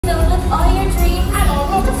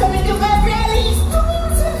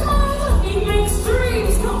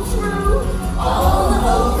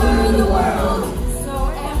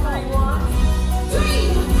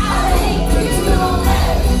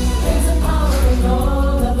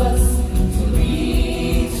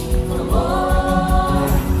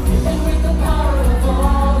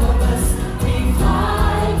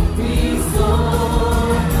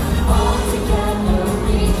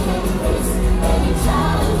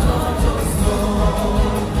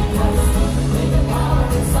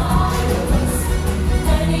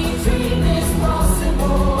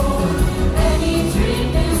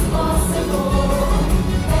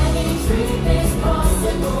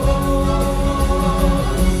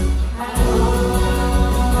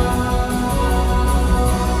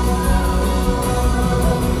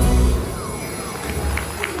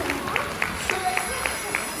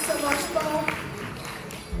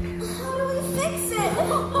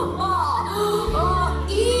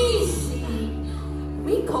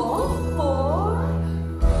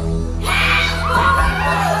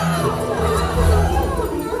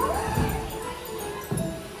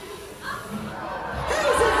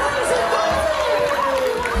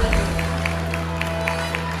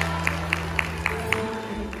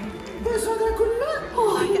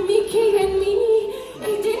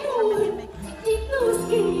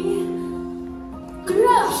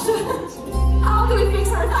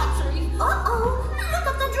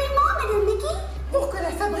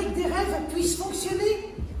fabrique des rêves puisse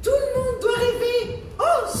fonctionner, tout le monde doit rêver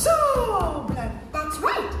ensemble. That's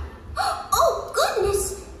right. Oh,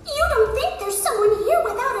 goodness. You don't think there's someone here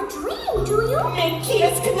without a dream, do you? Mais qui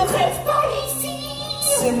est-ce qui ne rêve pas ici?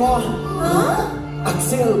 C'est moi. Huh?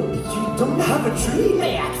 Axel, you don't have a dream.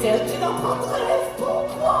 Mais Axel, tu n'as pas de rêve,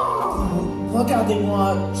 pourquoi?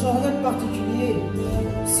 Regardez-moi, je n'ai rien de particulier.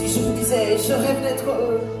 Si je vous disais, je rêve d'être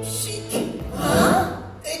chic. Hein?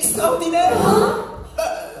 Extraordinaire.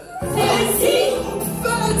 Fancy!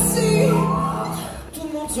 Fancy. Tout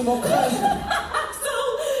le monde se moquerait. So,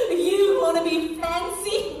 you want to be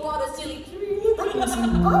fancy? What a silly dream.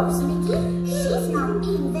 Suppose, Mickey, she's not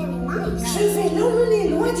being very nice. Je vais l'emmener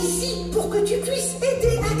loin d'ici pour que tu puisses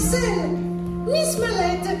aider Axel. Miss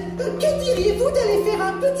Mallette, que diriez-vous d'aller faire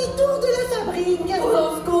un petit tour de la fabrique?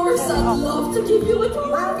 Of course, I'd love to give you a tour.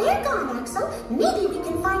 While they're gone, Axel, maybe we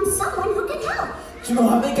can find someone who can help. Tu m'as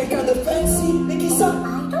ramené quelqu'un de fancy, mais qui ça?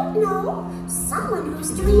 I don't know. Someone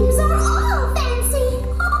whose dreams are all fancy.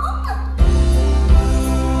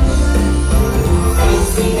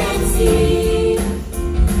 Fancy, Nancy.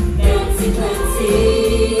 Fancy, Clancy.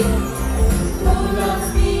 Who loves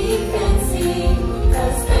being fancy?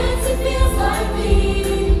 'Cause fancy feels like me.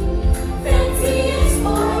 Fancy is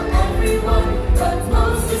for everyone, but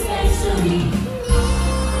most especially me.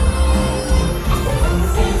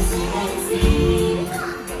 Fancy, Nancy.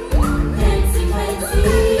 Fancy, Clancy.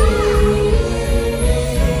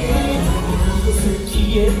 Ce qui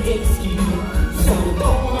est exquis sont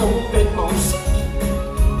complètement chic.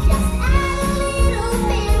 Just add a little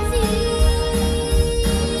fancy.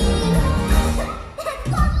 And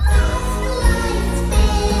voila, life's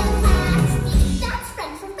fantastic. That's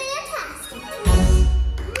French for fantastic.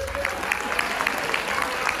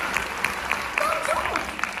 Bonjour.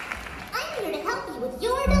 I'm here to help you with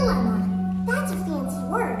your dilemma. That's a fancy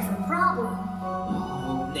word for problem.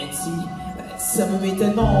 Oh, Nancy, ça me met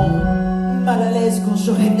tellement mal à l'aise quand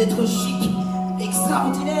je rêve d'être chic,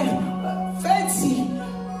 extraordinaire, fancy,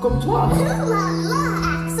 comme toi. La la,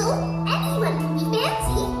 Axel. Anyone can be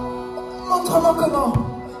fancy. Montre-moi comment,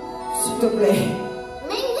 s'il te plaît.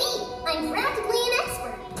 Mais oui, I'm practically an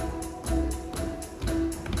expert.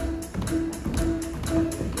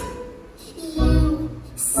 You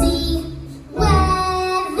see,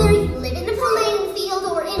 whether you live in a playing field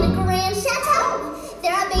or in a grand chateau,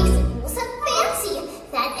 there are basic rules of fancy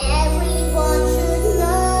that everyone should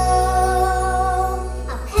know.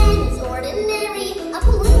 A pen is ordinary, a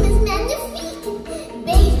plume is magnifique,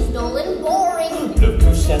 beige is dull and boring. Le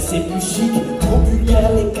plus chassé, plus chic,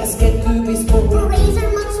 populaire, les casquettes de baseball. Berets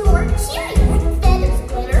are much more cheery, feathers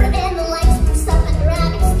glitter, and the lights spruce up a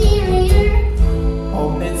grand exterior. Oh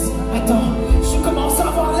Nancy, attends, je commence à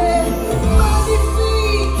avoir l'air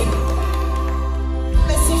magnifique.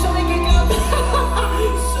 Mais si j'en ai quelqu'un,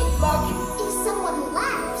 je moque. If someone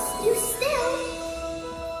laughs, you still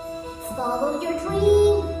follow your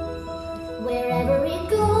dream. Wherever it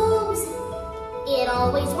goes, it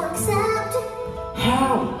always works out.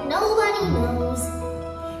 How? Nobody knows.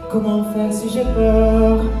 Comment faire si j'ai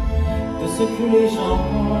peur de ce que les gens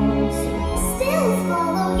pensent? Still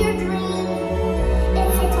follow your dream. If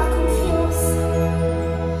you're talking confused,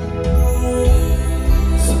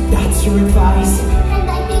 So that's your advice. and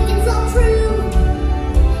I think it's all true.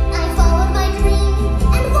 I followed my dream,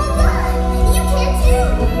 and voila, you can too.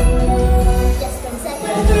 Just 1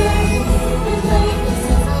 second.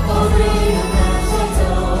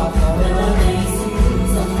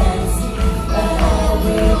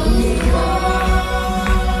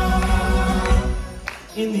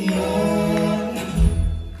 In the end.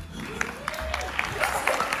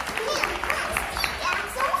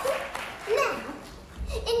 Axel. Now,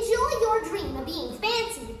 enjoy your dream of being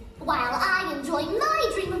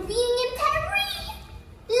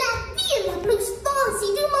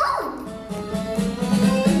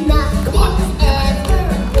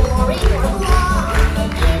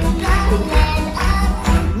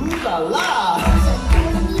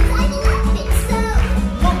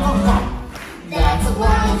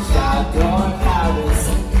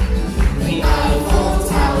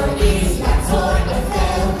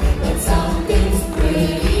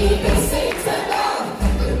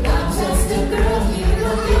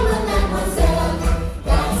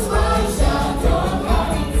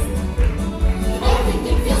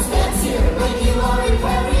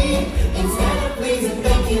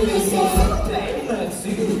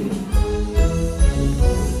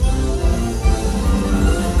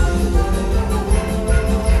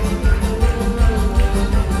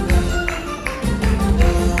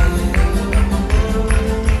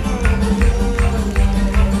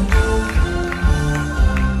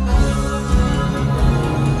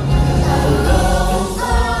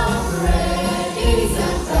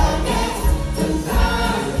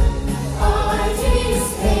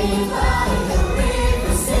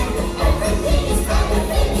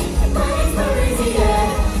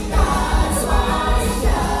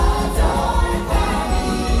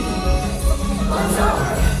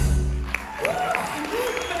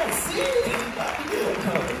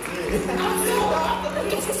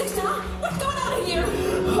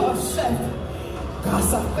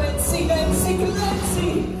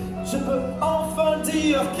Clancy! Je peux enfin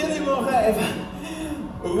dire quel est mon rêve.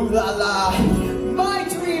 Ouh là là! My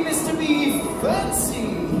dream is to be fancy!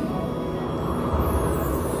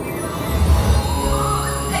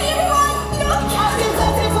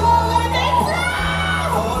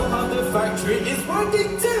 All of the factory is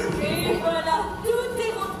working too! Et voilà, tout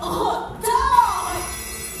est en retard.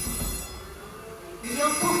 Il y a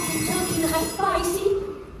encore quelqu'un qui ne reste pas ici.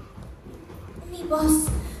 Mais boss,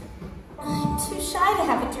 I'm too shy to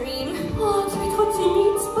have a dream. Oh, tu es trop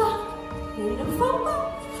timide, Spark. Il ne faut pas.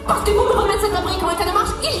 Parce que vous me remettez cette fabrique en état de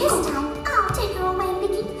marche This illicite. time, I'll take her away,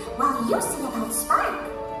 Mickey, while you see about Spark.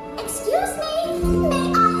 Excuse me,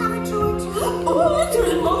 may I have a tour too? Oh, tout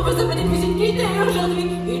le monde veut se faire des musiques guidées aujourd'hui.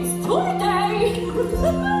 It's tour day.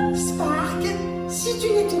 Spark, si tu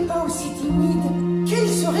n'étais pas aussi timide, quel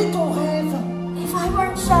serait ton rêve? If I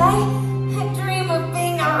weren't shy, I'd dream of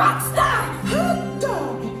being a rock star. Hot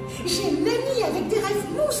dog! J'ai Nany avec des rêves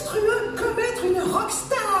monstrueux comme être une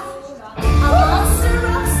rockstar! A monster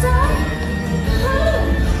rock star?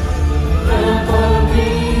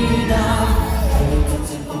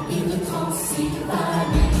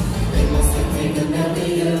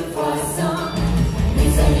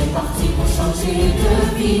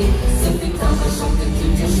 De vie, ce putain de champ de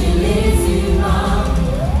culture chez les humains.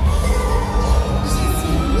 Je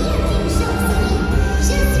suis Mickey, je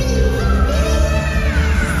suis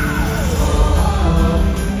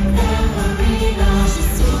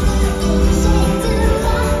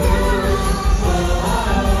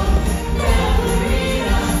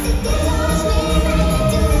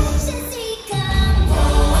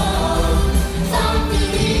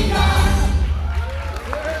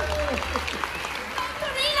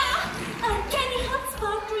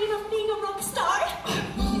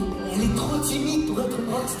Elle est trop timide pour être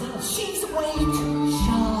une rockstar. She's way too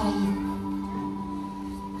shy.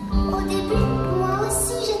 Au début, moi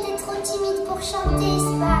aussi j'étais trop timide pour chanter,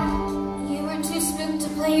 Spark. You were too spooked to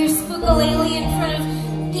play your spookalele in front of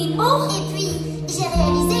people? Et puis, j'ai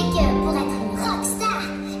réalisé que pour être une rockstar,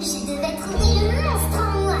 je devais trouver le monstre en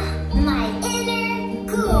moi. My inner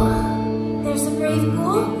ghoul. There's a brave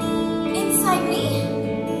ghoul inside me.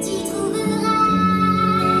 Tu trouveras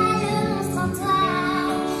le monstre en toi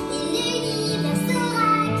et l'univers saura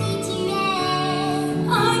qui tu es.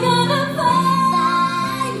 I'm gonna Find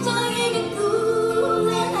my inner ghoul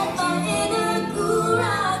and let my inner ghoul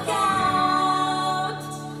rock out.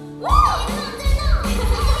 Et maintenant,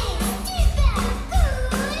 c'est super cool.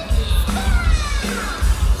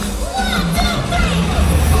 One, two, three.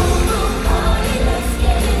 Party, let's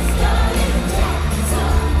get it started. So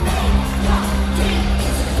make your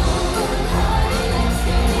dreams. Party, let's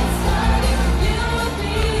get it started. You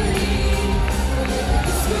believe we're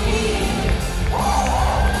the scream. We're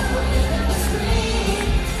the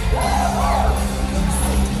scream.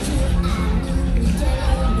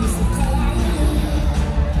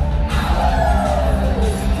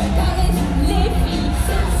 Préparez les filles,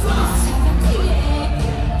 ce soir ça va crier.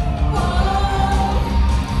 Oh.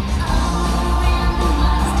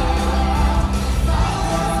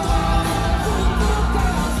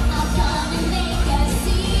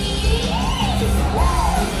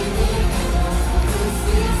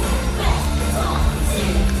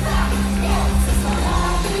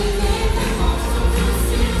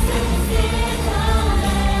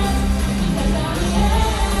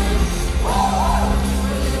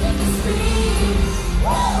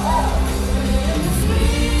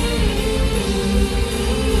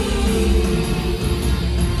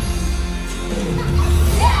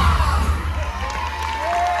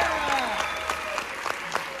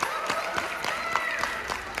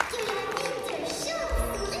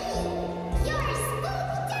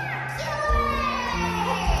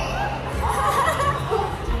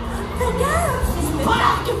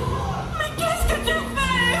 Spark! Mais qu'est-ce que tu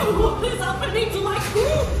fais? What is happening to my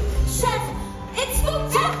crew? Chef, it's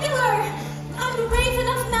spectacular! I'm brave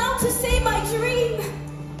enough now to say my dream.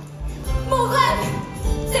 Mon rêve,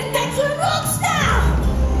 c'est d'être une rockstar!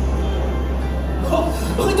 Oh,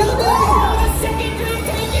 regardez! The second dream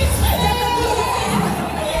take its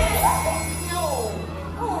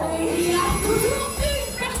Il y a toujours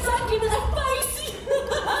une personne qui ne rêve pas ici!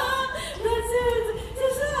 That's it!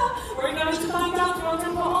 C'est ça! We're going to find out once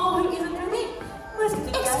and for all who isn't their mate. Où est-ce que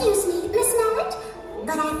tu Excuse me, Miss Mallet,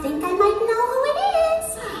 but I think I might know who it is.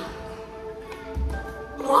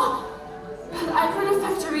 Moi? I run a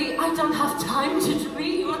factory. I don't have time to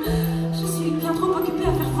dream. Je suis bien trop occupée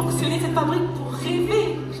à faire fonctionner cette fabrique pour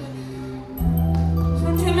rêver. Je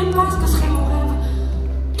ne sais même pas ce que serait mon rêve.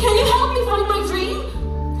 Can you help me find my dream?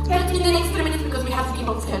 But in the next 3 minutes because we have to keep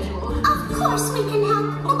on schedule. Of course we can help.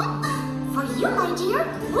 For you, my dear,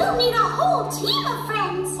 we'll need a whole team of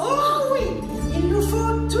friends. Oh oui, il nous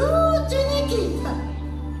faut toute une équipe.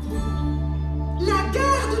 La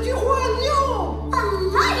garde du roi lion. A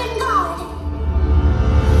lion guard.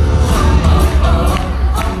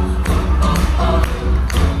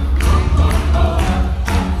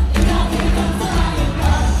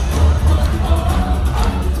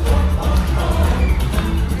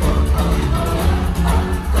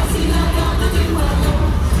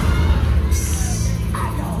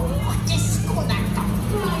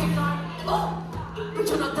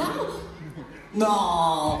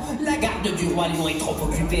 Non, la garde du roi lion est trop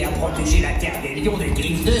occupée à protéger la terre des lions des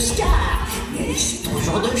griffes de Scar. Mais c'est ton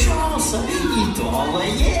jour de chance, ils t'ont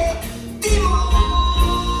envoyé Timon.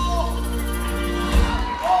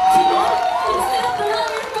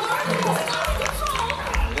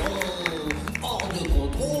 Hors de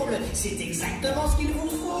contrôle, c'est exactement ce qu'il vous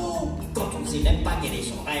faut. Quand on ne sait même pas quel est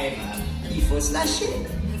son rêve, il faut se lâcher.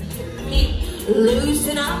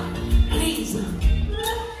 Loosen up, please.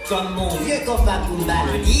 Comme mon vieux copain Pumba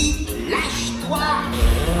le dit, lâche-toi.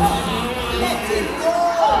 Let it go.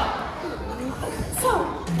 So,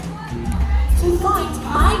 to find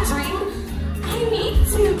my dream, I need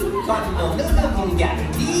to... Comme mon neveu Pumba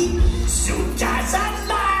le dit,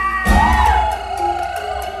 Sukazama.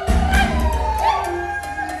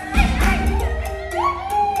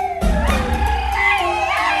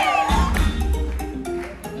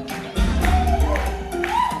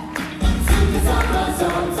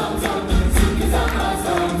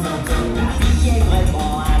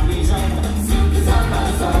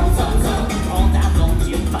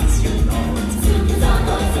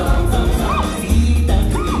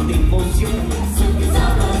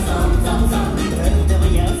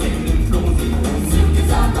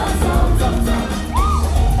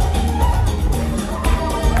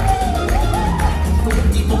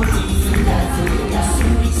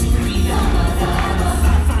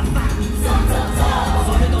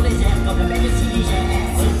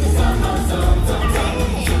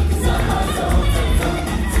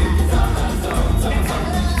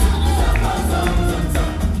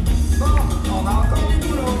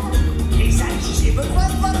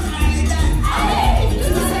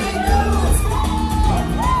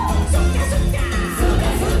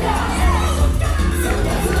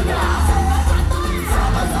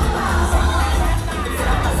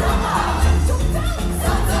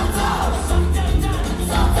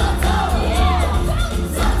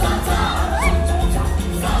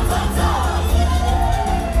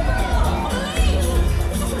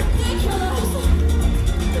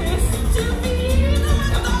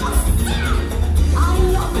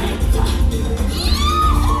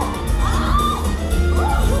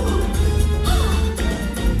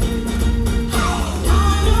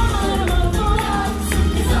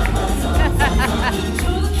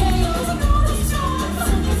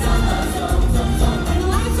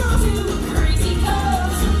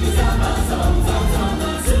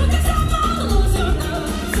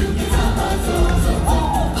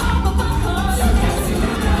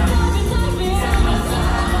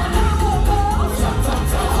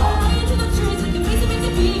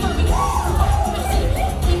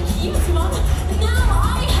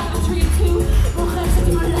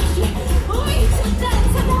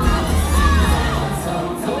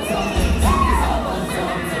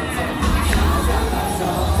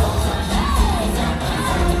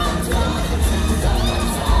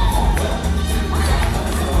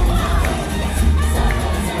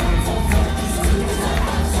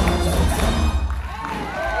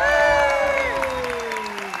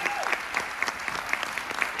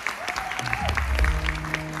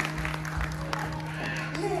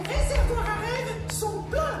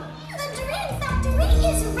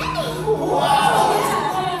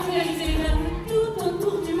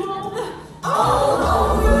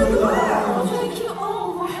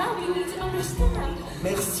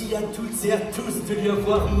 Merci à toutes et à tous de lui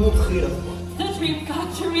avoir montré la voie. The dream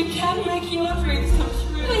factory can make your dreams come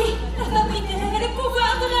true. Oui, la fabrique des rêves a le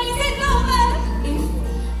pouvoir de réaliser nos rêves. If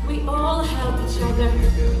we all help each other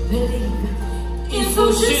believe, il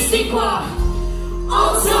faut juste y croire.